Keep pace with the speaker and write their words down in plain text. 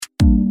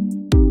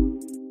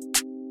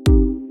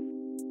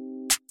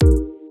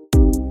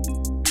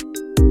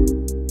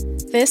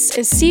This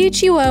is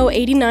CHUO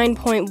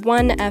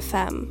 89.1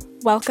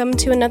 FM. Welcome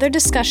to another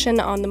discussion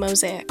on The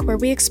Mosaic, where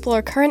we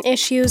explore current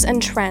issues and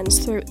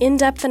trends through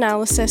in-depth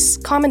analysis,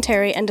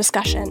 commentary, and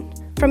discussion.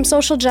 From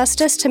social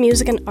justice to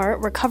music and art,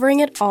 we're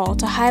covering it all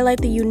to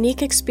highlight the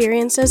unique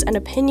experiences and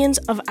opinions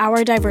of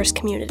our diverse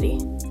community.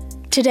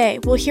 Today,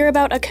 we'll hear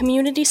about a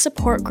community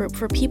support group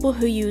for people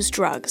who use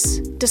drugs,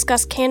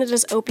 discuss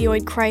Canada's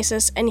opioid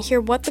crisis, and hear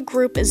what the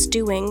group is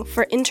doing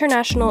for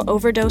International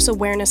Overdose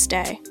Awareness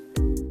Day.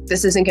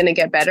 This isn't going to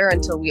get better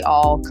until we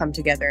all come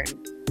together.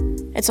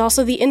 It's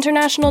also the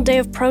International Day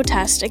of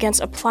Protest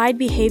against Applied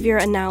Behavior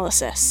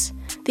Analysis.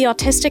 The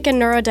Autistic and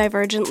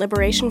Neurodivergent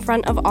Liberation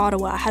Front of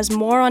Ottawa has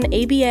more on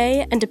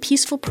ABA and a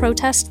peaceful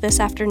protest this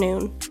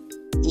afternoon.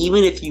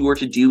 Even if you were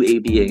to do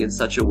ABA in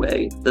such a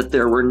way that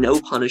there were no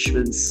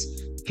punishments,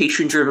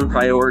 patient-driven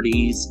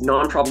priorities,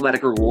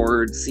 non-problematic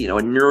rewards, a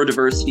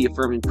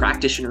neurodiversity-affirming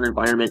practitioner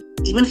environment,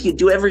 even if you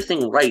do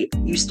everything right,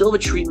 you still have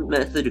a treatment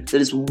method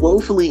that is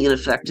woefully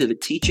ineffective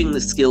at teaching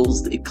the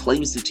skills that it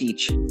claims to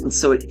teach. And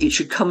so it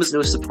should come as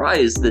no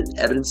surprise that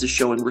evidence is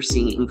showing we're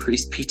seeing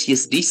increased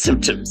PTSD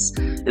symptoms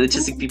in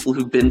autistic people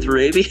who've been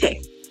through ABA.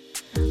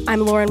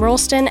 I'm Lauren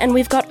Rolston, and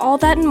we've got all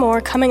that and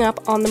more coming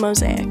up on The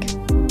Mosaic.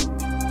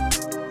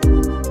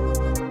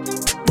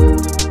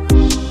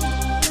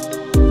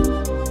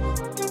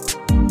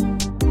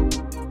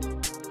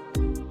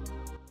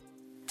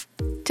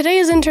 Today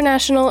is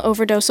International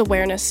Overdose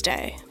Awareness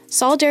Day.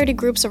 Solidarity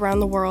groups around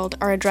the world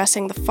are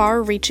addressing the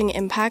far-reaching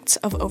impacts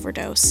of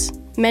overdose.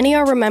 Many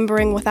are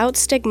remembering without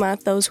stigma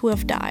those who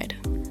have died.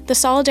 The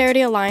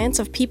Solidarity Alliance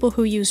of People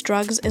Who Use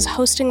Drugs is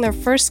hosting their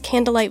first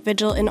candlelight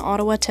vigil in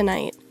Ottawa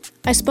tonight.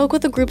 I spoke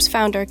with the group's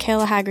founder,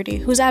 Kayla Haggerty,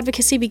 whose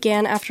advocacy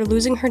began after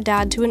losing her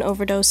dad to an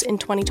overdose in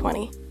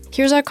 2020.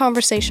 Here's our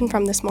conversation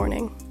from this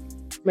morning.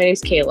 My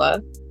name's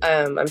Kayla.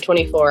 I'm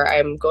 24.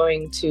 I'm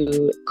going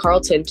to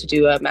Carleton to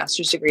do a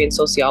master's degree in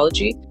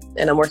sociology,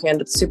 and I'm working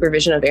under the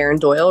supervision of Aaron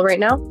Doyle right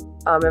now.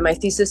 And my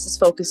thesis is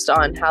focused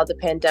on how the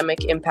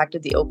pandemic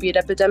impacted the opiate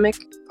epidemic.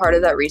 Part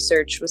of that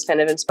research was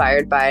kind of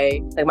inspired by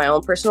my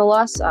own personal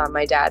loss.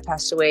 My dad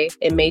passed away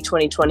in May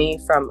 2020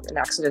 from an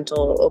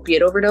accidental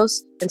opiate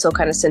overdose. And so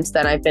kind of since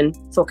then, I've been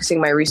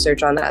focusing my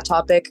research on that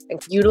topic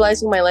and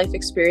utilizing my life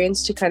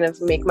experience to kind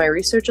of make my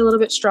research a little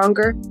bit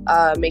stronger,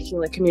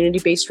 making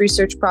community-based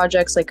research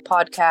projects like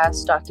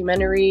podcast,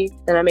 documentary.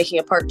 And I'm making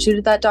a part 2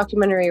 to that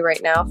documentary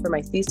right now for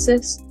my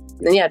thesis.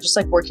 And then,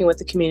 just working with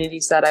the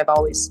communities that I've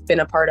always been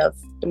a part of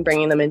and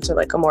bringing them into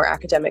a more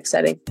academic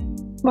setting.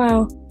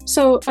 Wow.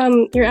 So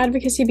your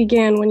advocacy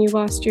began when you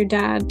lost your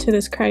dad to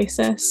this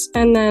crisis.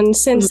 And then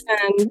since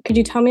then, could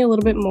you tell me a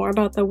little bit more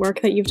about the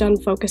work that you've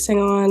done focusing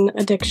on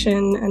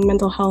addiction and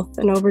mental health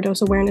and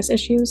overdose awareness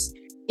issues?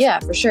 Yeah,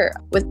 for sure.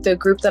 With the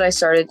group that I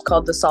started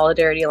called the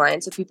Solidarity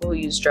Alliance of People Who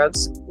Use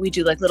Drugs, we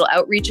do little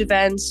outreach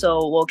events.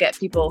 So we'll get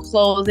people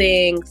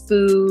clothing,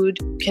 food,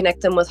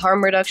 connect them with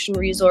harm reduction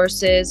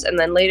resources. And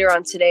then later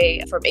on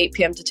today from 8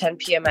 p.m. to 10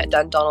 p.m. at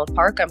Dundonald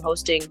Park, I'm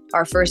hosting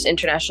our first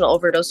International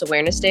Overdose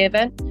Awareness Day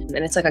event. And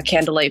it's a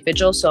candlelight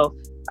vigil. So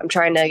I'm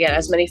trying to get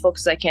as many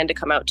folks as I can to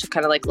come out to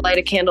kind of light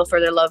a candle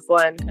for their loved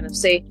one, kind of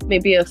say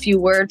maybe a few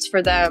words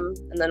for them.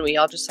 And then we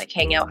all just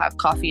hang out, have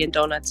coffee and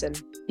donuts. And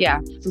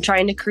I'm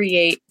trying to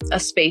create a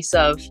space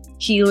of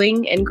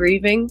healing and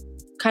grieving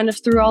kind of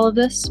through all of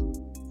this.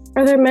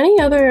 Are there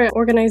many other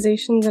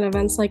organizations and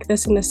events like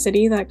this in the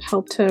city that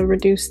help to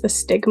reduce the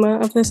stigma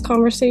of this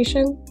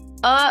conversation?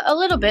 A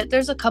little bit.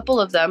 There's a couple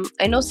of them.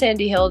 I know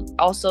Sandy Hill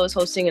also is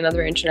hosting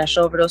another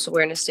International Overdose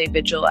Awareness Day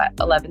vigil at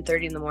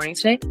 11:30 in the morning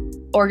today.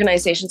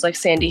 Organizations like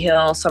Sandy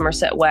Hill,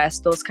 Somerset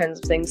West, those kinds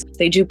of things,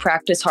 they do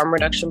practice harm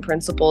reduction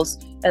principles.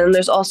 And then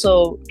there's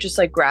also just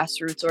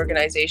grassroots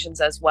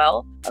organizations as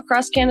well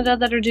across Canada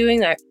that are doing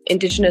that.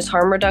 Indigenous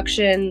harm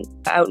reduction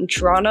out in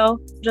Toronto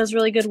does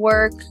really good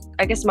work.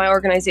 I guess my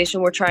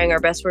organization, we're trying our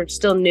best. We're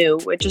still new.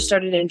 It just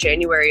started in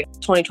January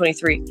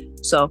 2023.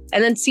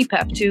 And then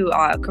CPEP too,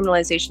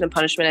 Criminalization and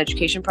Punishment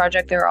Education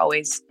Project. They're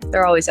always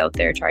out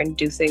there trying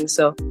to do things.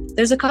 So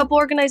there's a couple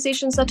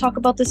organizations that talk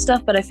about this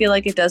stuff, but I feel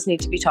like it does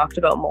need to be talked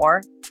about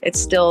more. It's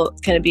still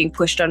kind of being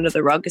pushed under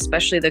the rug,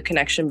 especially the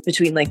connection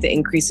between the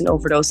increase in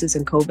overdoses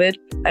and COVID.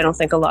 I don't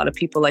think a lot of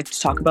people like to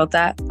talk about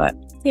that, but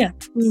yeah.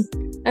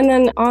 And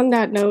then on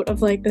that note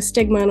of the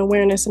stigma and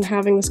awareness and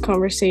having this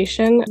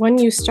conversation, when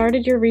you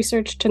started your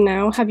research to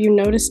now, have you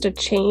noticed a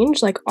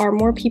change? Are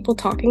more people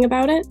talking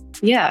about it?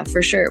 Yeah,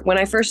 for sure. When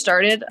I first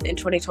started in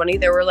 2020,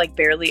 there were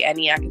barely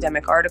any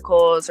academic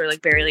articles or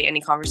barely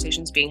any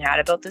conversations being had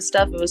about this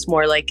stuff. It was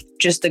more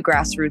just the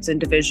grassroots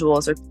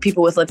individuals or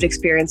people with lived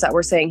experience that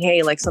were saying,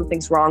 hey,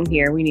 something's wrong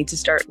here. We need to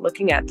start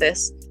looking at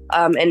this.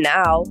 And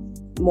now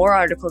more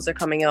articles are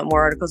coming out.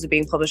 More articles are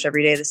being published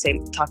every day,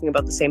 talking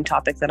about the same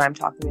topic that I'm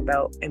talking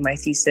about in my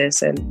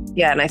thesis. And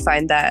I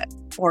find that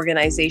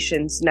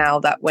organizations now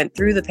that went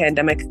through the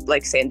pandemic,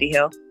 like Sandy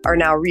Hill, are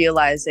now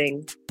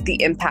realizing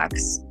the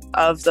impacts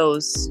of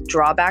those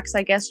drawbacks,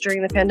 I guess,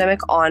 during the pandemic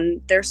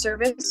on their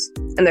service.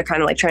 And they're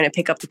kind of trying to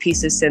pick up the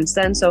pieces since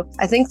then. So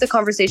I think the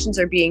conversations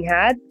are being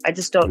had. I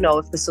just don't know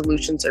if the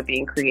solutions are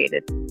being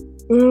created.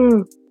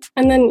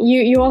 And then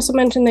you also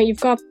mentioned that you've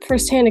got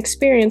firsthand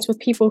experience with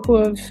people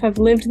who have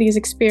lived these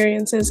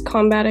experiences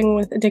combating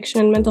with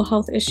addiction and mental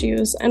health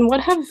issues. And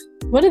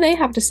what do they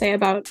have to say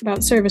about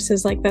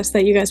services like this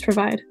that you guys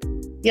provide?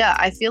 Yeah,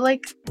 I feel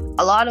like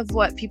a lot of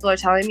what people are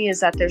telling me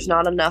is that there's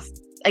not enough.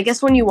 I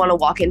guess when you want to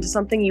walk into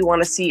something, you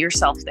want to see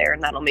yourself there,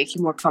 and that'll make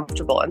you more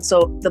comfortable. And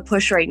so the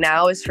push right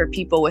now is for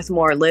people with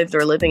more lived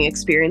or living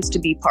experience to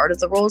be part of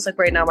the roles. Like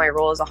right now, my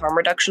role is a harm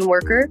reduction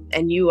worker,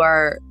 and you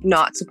are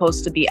not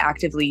supposed to be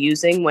actively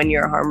using when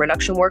you're a harm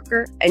reduction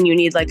worker, and you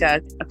need like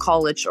a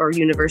college or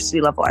university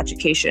level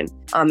education.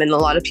 And a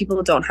lot of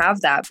people don't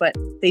have that, but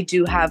they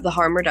do have the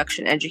harm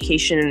reduction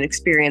education and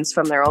experience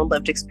from their own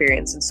lived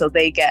experience. And so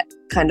they get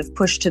kind of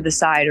pushed to the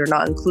side or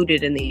not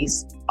included in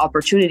these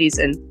opportunities.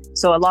 And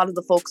so a lot of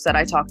the folks that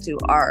I talk to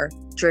are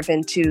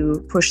driven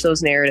to push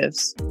those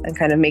narratives and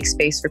kind of make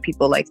space for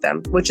people like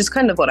them, which is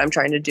kind of what I'm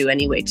trying to do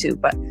anyway too.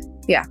 But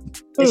yeah,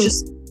 it's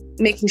just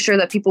making sure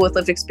that people with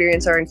lived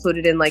experience are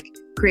included in like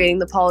creating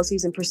the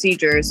policies and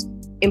procedures,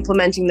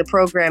 implementing the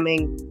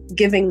programming,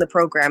 giving the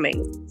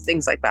programming,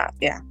 things like that.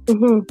 Yeah.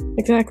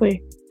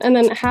 Exactly. And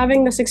then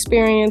having this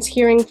experience,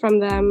 hearing from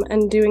them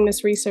and doing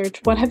this research,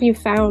 what have you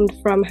found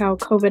from how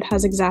COVID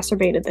has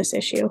exacerbated this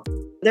issue?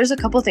 There's a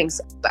couple things.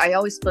 I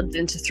always split it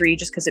into three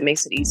just because it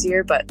makes it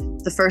easier. But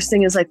the first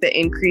thing is like the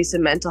increase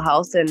in mental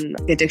health and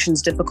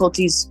addictions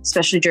difficulties,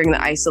 especially during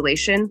the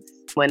isolation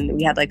when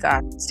we had like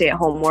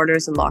stay-at-home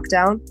orders and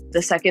lockdown.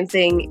 The second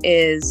thing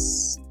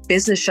is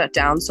business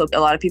shutdown. So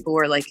a lot of people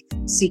were like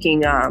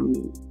seeking,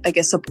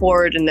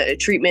 support and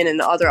treatment and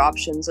other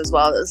options, as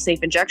well as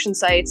safe injection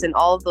sites and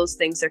all of those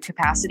things. Their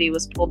capacity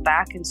was pulled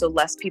back. And so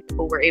less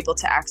people were able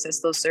to access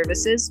those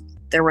services.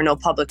 There were no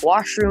public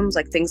washrooms,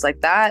 like things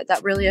like that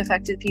really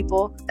affected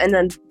people. And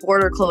then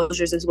border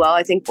closures as well.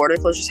 I think border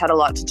closures had a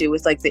lot to do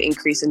with like the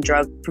increase in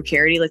drug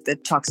precarity, like the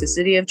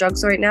toxicity of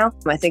drugs right now.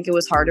 I think it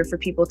was harder for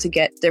people to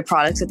get their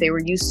products that they were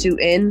used to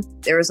in.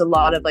 There was a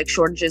lot of like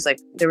shortages, like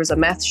there was a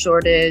meth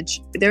shortage.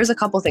 There was a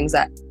couple things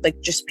that like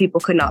just people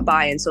could not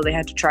buy. And so they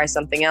had to try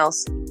something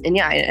else. And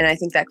yeah, and I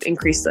think that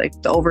increased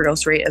like the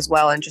overdose rate as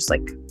well and just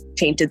like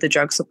tainted the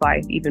drug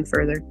supply even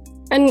further.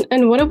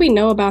 And what do we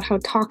know about how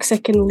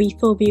toxic and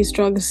lethal these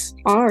drugs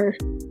are?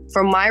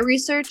 From my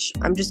research,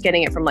 I'm just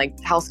getting it from like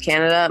Health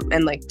Canada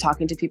and like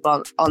talking to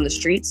people on the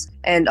streets.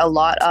 And a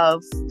lot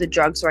of the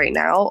drugs right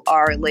now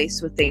are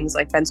laced with things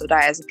like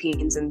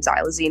benzodiazepines and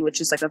xylazine, which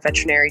is like a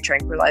veterinary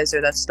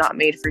tranquilizer that's not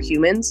made for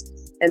humans.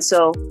 And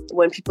so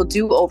when people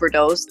do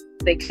overdose,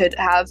 they could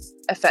have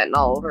a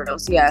fentanyl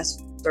overdose,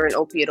 yes, or an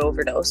opiate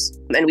overdose,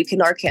 and we can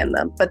Narcan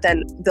them. But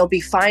then they'll be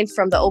fine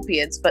from the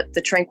opiates, but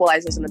the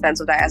tranquilizers and the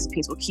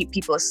benzodiazepines will keep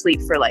people asleep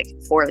for like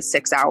 4 to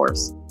 6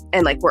 hours.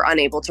 And like we're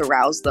unable to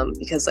rouse them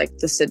because like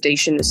the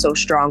sedation is so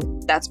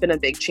strong. That's been a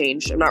big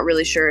change. I'm not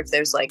really sure if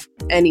there's like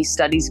any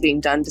studies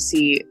being done to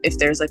see if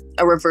there's like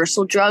a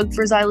reversal drug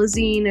for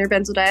xylazine or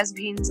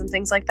benzodiazepines and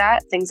things like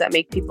that. Things that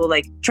make people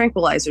like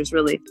tranquilizers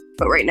really.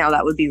 But right now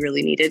that would be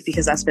really needed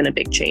because that's been a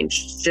big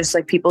change. Just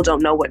like people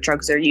don't know what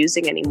drugs they're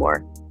using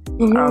anymore.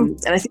 And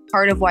I think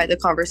part of why the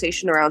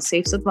conversation around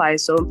safe supply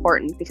is so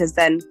important, because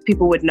then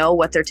people would know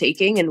what they're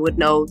taking and would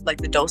know like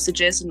the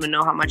dosages and would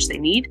know how much they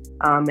need.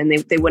 And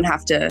they wouldn't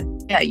have to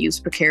use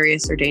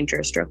precarious or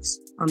dangerous drugs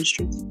on the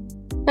streets.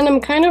 And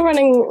I'm kind of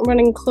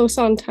running close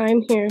on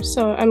time here,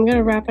 so I'm going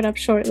to wrap it up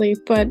shortly.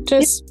 But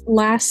just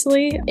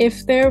lastly,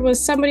 if there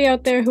was somebody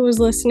out there who was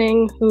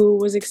listening who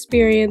was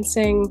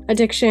experiencing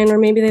addiction, or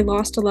maybe they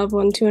lost a loved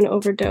one to an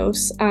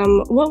overdose,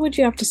 what would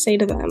you have to say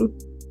to them?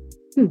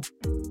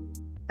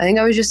 I think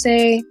I would just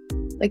say,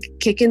 like,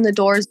 kick in the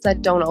doors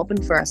that don't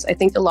open for us. I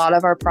think a lot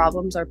of our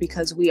problems are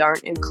because we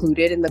aren't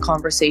included in the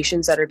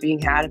conversations that are being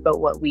had about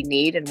what we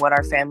need and what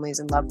our families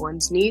and loved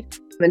ones need.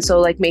 And so,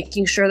 like,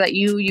 making sure that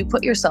you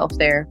put yourself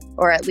there,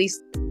 or at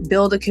least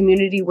build a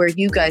community where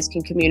you guys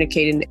can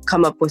communicate and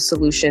come up with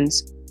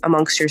solutions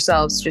amongst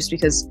yourselves, just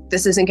because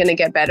this isn't going to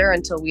get better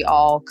until we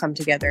all come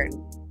together.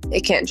 And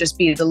it can't just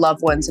be the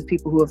loved ones of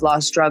people who have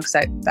lost drugs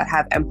that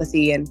have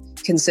empathy and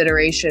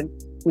consideration.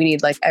 We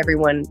need like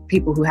everyone,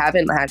 people who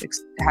haven't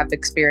have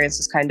experienced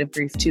this kind of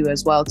grief too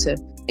as well, to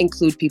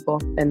include people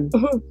and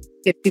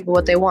give people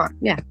what they want.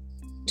 Yeah.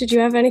 Did you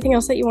have anything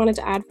else that you wanted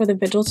to add for the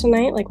vigil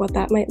tonight? Like what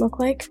that might look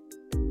like?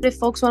 If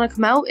folks want to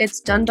come out, it's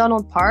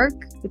Dundonald Park.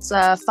 It's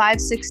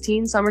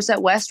 516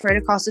 Somerset West, right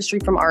across the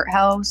street from Art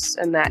House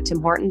and that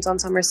Tim Hortons on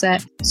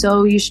Somerset.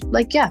 So you should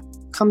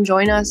come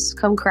join us,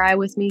 come cry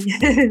with me,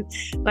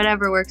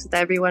 whatever works with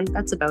everyone.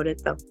 That's about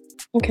it though.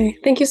 Okay.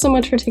 Thank you so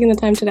much for taking the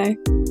time today.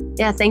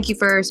 Yeah, thank you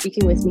for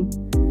speaking with me.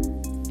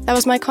 That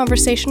was my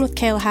conversation with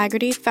Kayla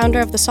Haggerty, founder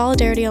of the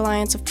Solidarity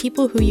Alliance of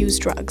People Who Use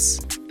Drugs.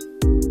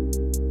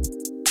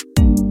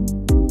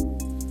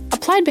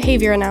 Applied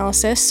behavior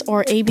analysis,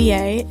 or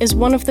ABA, is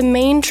one of the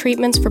main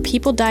treatments for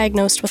people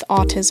diagnosed with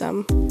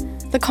autism.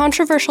 The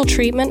controversial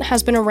treatment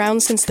has been around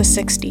since the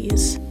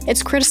 60s.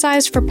 It's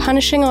criticized for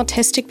punishing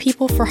autistic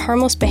people for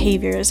harmless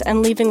behaviors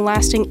and leaving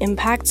lasting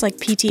impacts like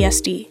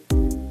PTSD.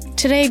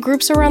 Today,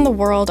 groups around the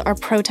world are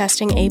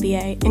protesting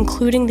ABA,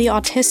 including the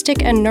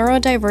Autistic and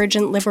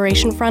Neurodivergent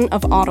Liberation Front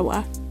of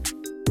Ottawa.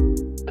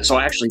 So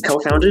I actually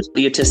co-founded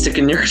the Autistic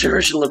and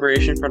Neurodivergent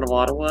Liberation Front of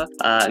Ottawa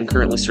and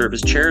currently serve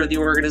as chair of the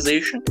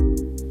organization.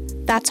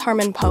 That's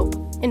Harmon Pope.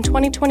 In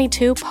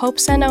 2022, Pope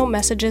sent out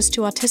messages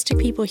to autistic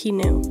people he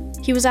knew.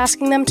 He was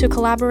asking them to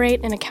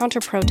collaborate in a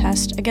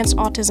counter-protest against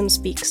Autism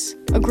Speaks,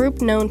 a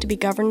group known to be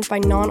governed by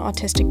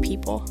non-autistic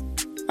people.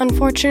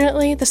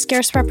 Unfortunately, the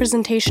scarce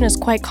representation is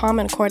quite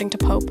common according to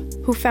Pope,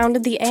 who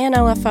founded the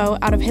ANLFO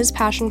out of his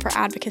passion for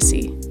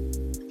advocacy.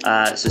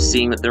 So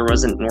seeing that there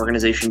wasn't an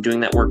organization doing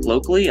that work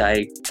locally,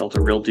 I felt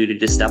a real duty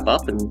to step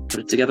up and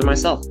put it together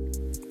myself.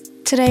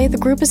 Today, the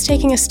group is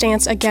taking a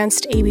stance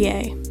against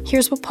ABA.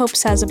 Here's what Pope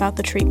says about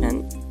the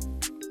treatment.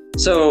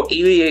 So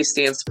ABA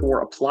stands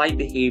for Applied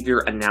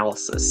Behavior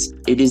Analysis.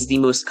 It is the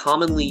most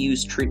commonly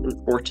used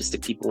treatment for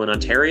autistic people in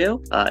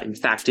Ontario. In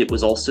fact, it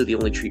was also the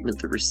only treatment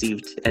that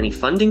received any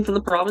funding from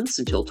the province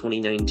until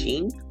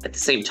 2019. At the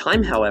same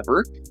time,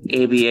 however,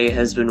 ABA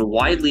has been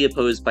widely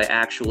opposed by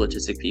actual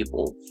autistic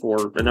people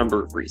for a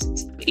number of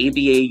reasons.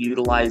 ABA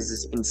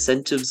utilizes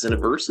incentives and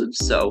aversives,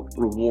 so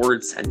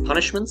rewards and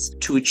punishments,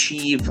 to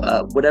achieve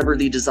whatever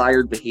the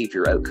desired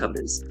behavior outcome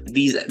is.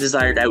 These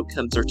desired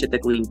outcomes are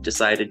typically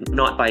decided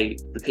not by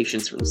the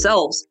patients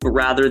themselves, but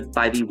rather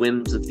by the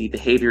whims of the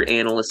behavior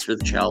analyst or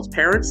the child's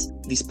parents.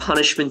 These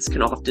punishments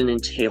can often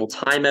entail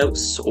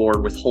timeouts or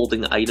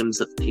withholding items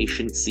that the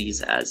patient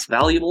sees as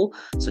valuable,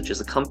 such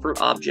as a comfort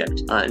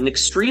object. In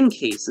extreme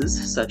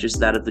cases, such as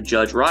that of the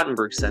Judge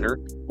Rottenberg Center,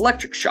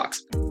 electric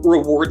shocks.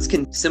 Rewards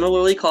can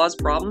similarly cause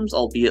problems,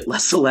 albeit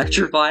less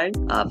electrifying.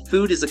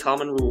 Food is a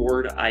common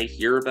reward I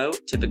hear about,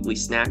 typically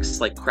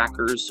snacks like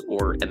crackers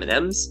or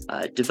M&Ms.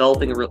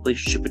 Developing a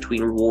relationship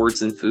between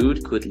rewards and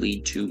food could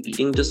lead to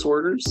eating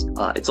disorders.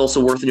 It's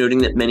also worth noting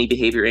that many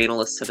behavior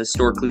analysts have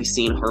historically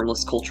seen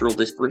harmless cultural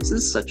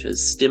differences, such as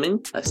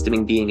stimming.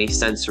 Stimming being a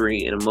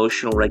sensory and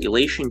emotional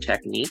regulation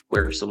technique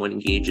where someone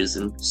engages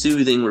in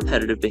soothing,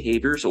 repetitive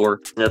behaviors, or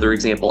another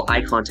example,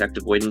 eye contact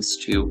avoidance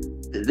too.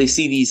 They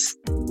see these,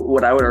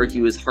 what I would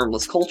argue is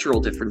harmless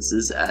cultural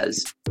differences,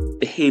 as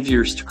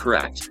behaviors to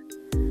correct.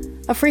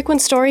 A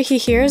frequent story he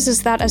hears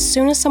is that as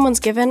soon as someone's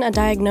given a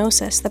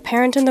diagnosis, the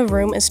parent in the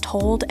room is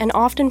told and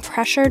often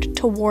pressured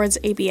towards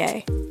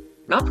ABA.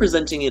 Not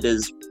presenting it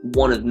as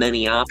one of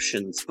many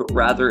options, but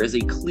rather as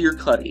a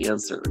clear-cut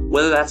answer.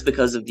 Whether that's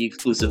because of the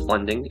exclusive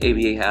funding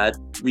ABA had,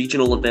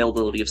 regional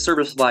availability of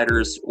service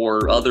providers,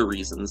 or other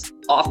reasons.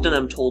 Often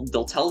I'm told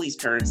they'll tell these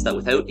parents that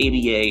without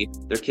ABA,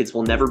 their kids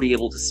will never be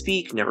able to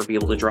speak, never be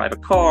able to drive a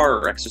car,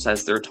 or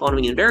exercise their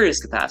autonomy in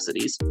various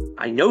capacities.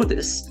 I know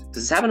this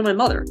because it's happened to my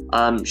mother.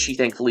 She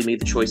thankfully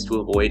made the choice to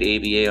avoid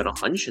ABA on a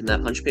hunch, and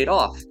that hunch paid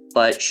off.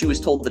 But she was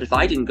told that if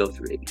I didn't go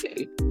through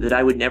ABA, that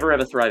I would never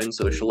have a thriving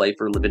social life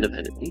or live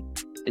independently.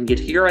 And yet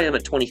here I am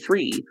at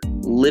 23,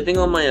 living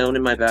on my own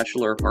in my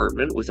bachelor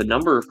apartment with a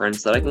number of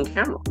friends that I can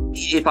count on.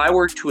 If I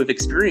were to have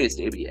experienced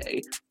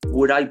ABA,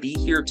 would I be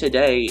here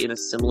today in a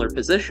similar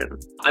position?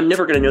 I'm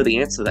never going to know the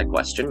answer to that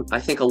question. I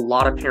think a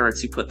lot of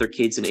parents who put their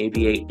kids in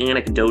ABA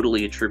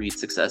anecdotally attribute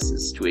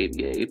successes to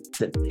ABA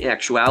that in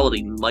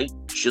actuality might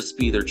just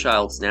be their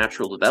child's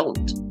natural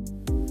development.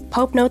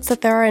 Pope notes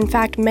that there are in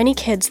fact many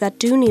kids that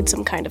do need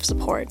some kind of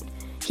support.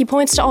 He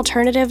points to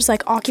alternatives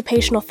like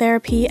occupational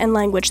therapy and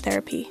language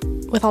therapy,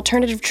 with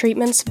alternative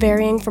treatments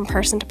varying from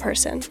person to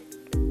person.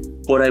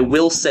 What I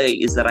will say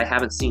is that I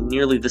haven't seen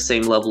nearly the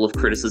same level of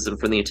criticism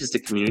from the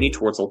autistic community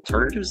towards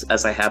alternatives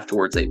as I have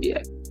towards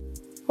ABA.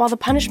 While the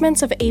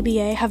punishments of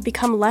ABA have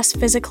become less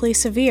physically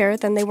severe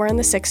than they were in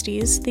the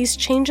 60s, these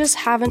changes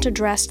haven't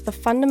addressed the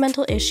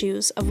fundamental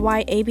issues of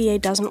why ABA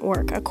doesn't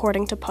work,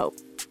 according to Pope.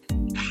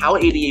 How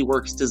ABA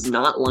works does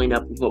not line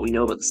up with what we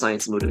know about the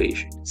science of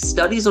motivation.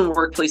 Studies on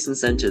workplace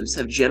incentives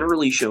have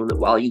generally shown that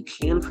while you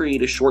can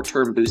create a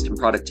short-term boost in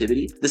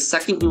productivity, the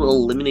second you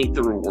eliminate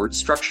the reward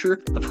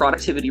structure, the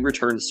productivity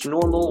returns to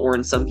normal, or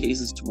in some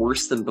cases to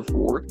worse than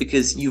before,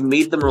 because you've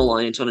made them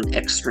reliant on an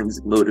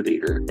extrinsic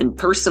motivator. And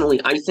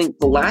personally, I think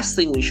the last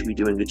thing we should be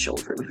doing to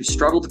children who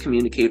struggle to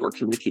communicate or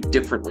communicate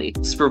differently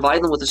is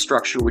provide them with a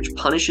structure which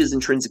punishes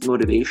intrinsic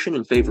motivation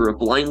in favor of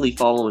blindly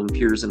following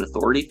peers and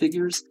authority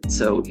figures.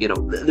 So,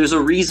 there's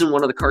a reason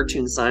one of the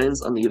cartoon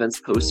signs on the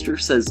event's poster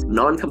says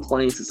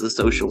non-compliance is a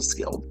social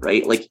skill,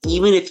 right? Like,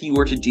 even if you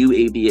were to do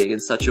ABA in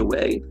such a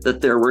way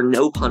that there were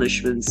no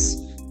punishments,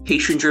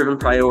 patient-driven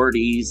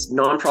priorities,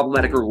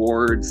 non-problematic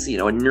rewards, a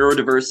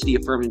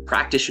neurodiversity-affirming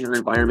practitioner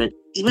environment,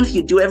 even if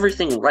you do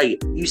everything right,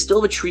 you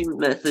still have a treatment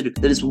method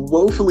that is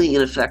woefully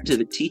ineffective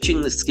at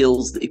teaching the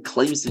skills that it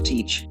claims to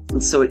teach.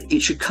 And so it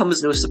should come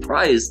as no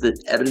surprise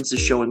that evidence is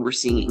showing we're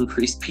seeing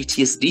increased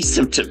PTSD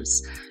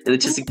symptoms in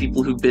autistic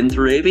people who've been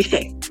through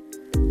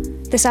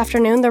ABA. This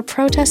afternoon, they're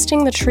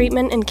protesting the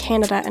treatment in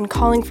Canada and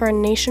calling for a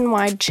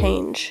nationwide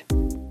change.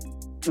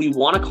 we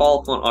want to call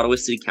upon Ottawa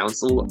City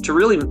Council to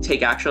really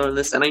take action on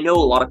this. And I know a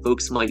lot of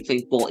folks might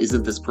think, well,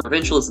 isn't this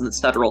provincial? Isn't this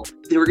federal?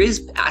 There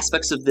is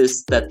aspects of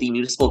this that the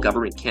municipal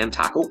government can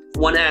tackle.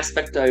 One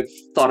aspect I've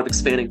thought of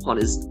expanding upon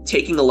is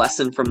taking a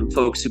lesson from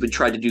folks who've been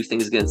trying to do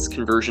things against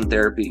conversion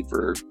therapy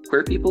for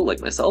queer people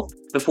like myself.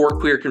 Before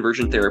queer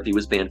conversion therapy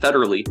was banned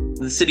federally,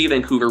 the city of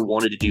Vancouver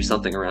wanted to do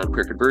something around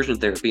queer conversion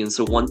therapy. And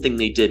so one thing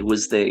they did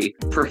was they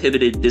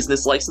prohibited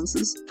business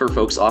licenses for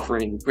folks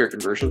offering queer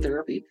conversion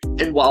therapy.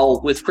 And while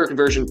with queer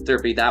conversion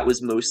therapy, that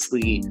was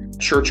mostly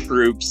church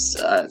groups,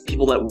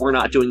 people that were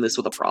not doing this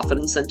with a profit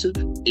incentive.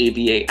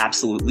 ABA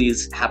absolutely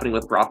is happening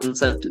with profit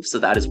incentive. So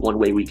that is one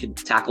way we could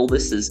tackle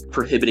this, is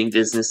prohibiting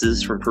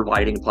businesses from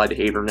providing applied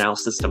behavior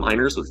analysis to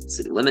minors within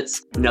city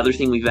limits. Another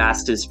thing we've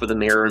asked is for the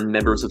mayor and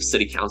members of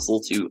city council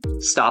to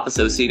stop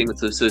associating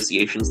with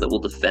associations that will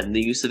defend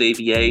the use of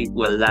ABA,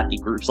 whether that be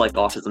groups like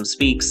Autism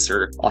Speaks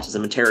or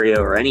Autism Ontario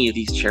or any of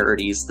these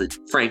charities that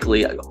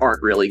frankly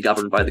aren't really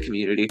governed by the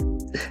community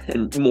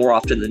and more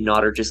often than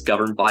not are just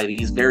governed by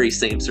these very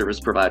same service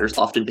providers,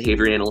 often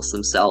behavior analysts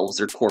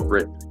themselves or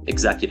corporate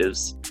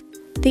executives.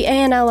 The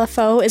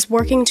ANLFO is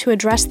working to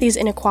address these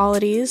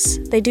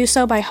inequalities. They do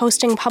so by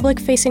hosting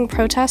public-facing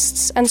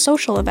protests and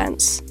social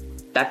events.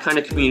 That kind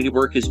of community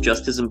work is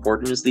just as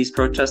important as these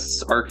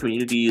protests. Our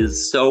community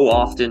is so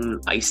often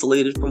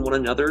isolated from one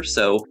another,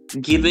 so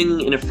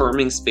giving an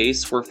affirming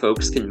space where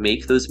folks can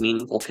make those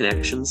meaningful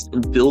connections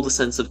and build a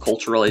sense of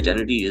cultural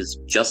identity is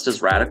just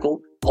as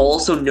radical. I'll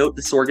also note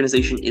this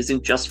organization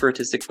isn't just for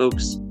autistic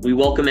folks. We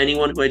welcome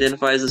anyone who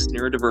identifies as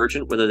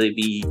neurodivergent, whether they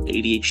be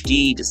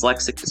ADHD,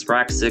 dyslexic,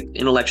 dyspraxic,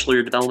 intellectually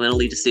or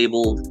developmentally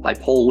disabled,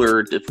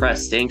 bipolar,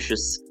 depressed,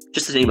 anxious,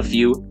 just to name a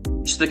few.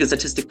 Just because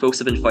autistic folks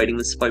have been fighting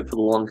this fight for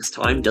the longest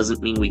time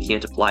doesn't mean we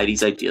can't apply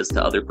these ideas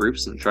to other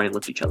groups and try and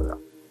lift each other up.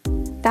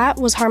 That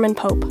was Harmon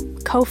Pope,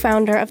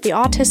 co-founder of the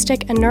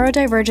Autistic and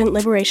Neurodivergent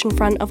Liberation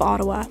Front of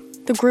Ottawa.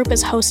 The group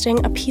is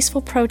hosting a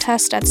peaceful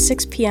protest at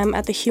 6 p.m.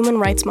 at the Human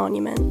Rights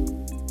Monument.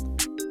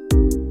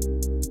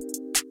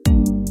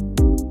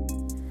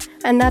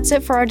 And that's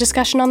it for our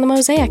discussion on the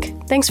Mosaic.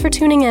 Thanks for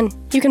tuning in.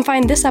 You can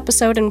find this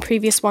episode and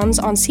previous ones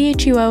on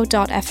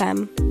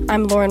chuo.fm.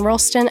 I'm Lauren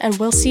Ralston, and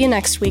we'll see you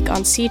next week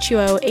on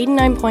CHUO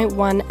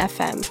 89.1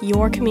 FM,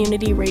 your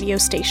community radio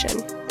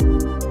station.